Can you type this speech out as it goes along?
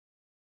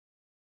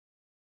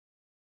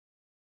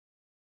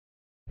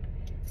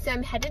So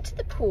I'm headed to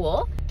the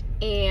pool,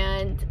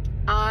 and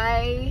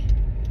I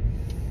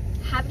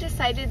have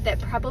decided that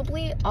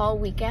probably all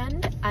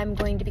weekend I'm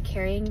going to be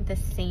carrying the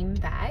same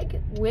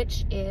bag,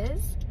 which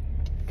is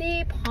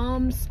the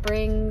Palm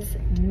Springs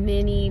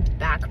mini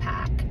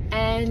backpack.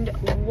 And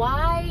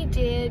why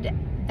did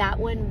that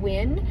one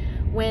win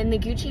when the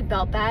Gucci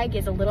belt bag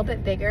is a little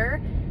bit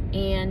bigger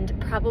and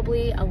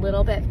probably a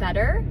little bit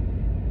better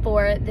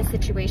for the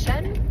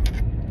situation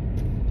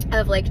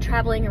of like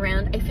traveling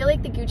around? I feel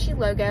like the Gucci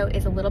logo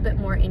is a little bit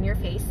more in your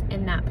face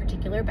in that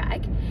particular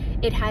bag.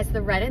 It has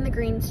the red and the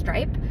green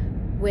stripe,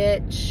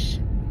 which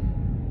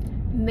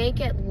make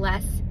it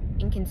less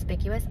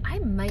inconspicuous. I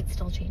might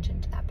still change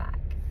into that bag.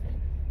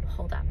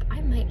 Hold up,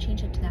 I might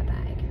change into that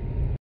bag.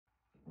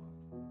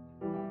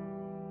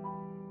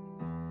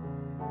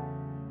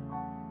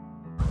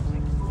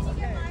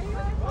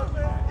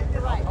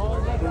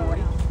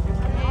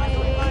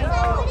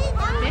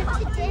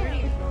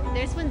 Hey.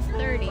 This one's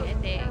 30, I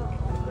think.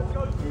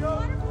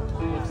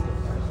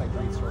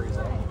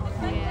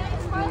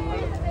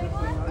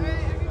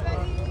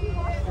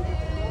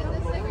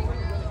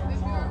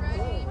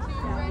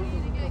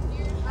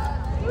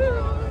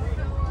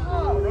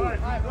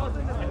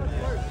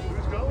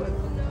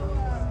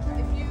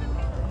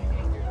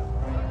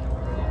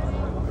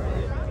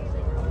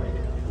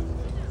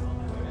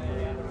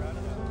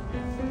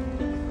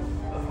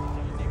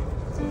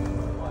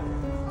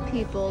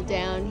 People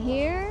down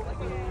here,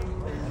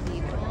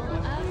 people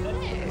up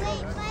there.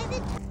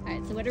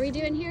 Alright, so what are we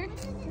doing here?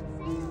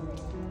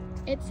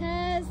 It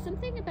says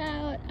something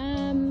about,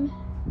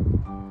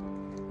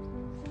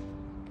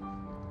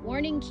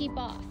 warning, keep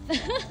off.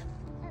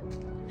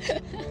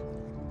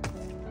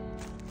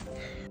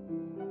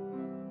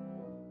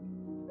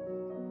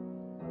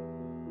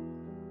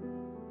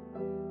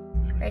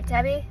 Right,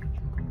 Debbie?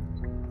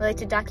 We like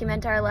to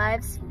document our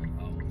lives?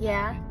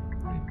 Yeah.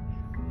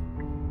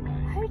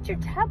 How did your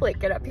tablet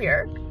get up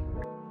here?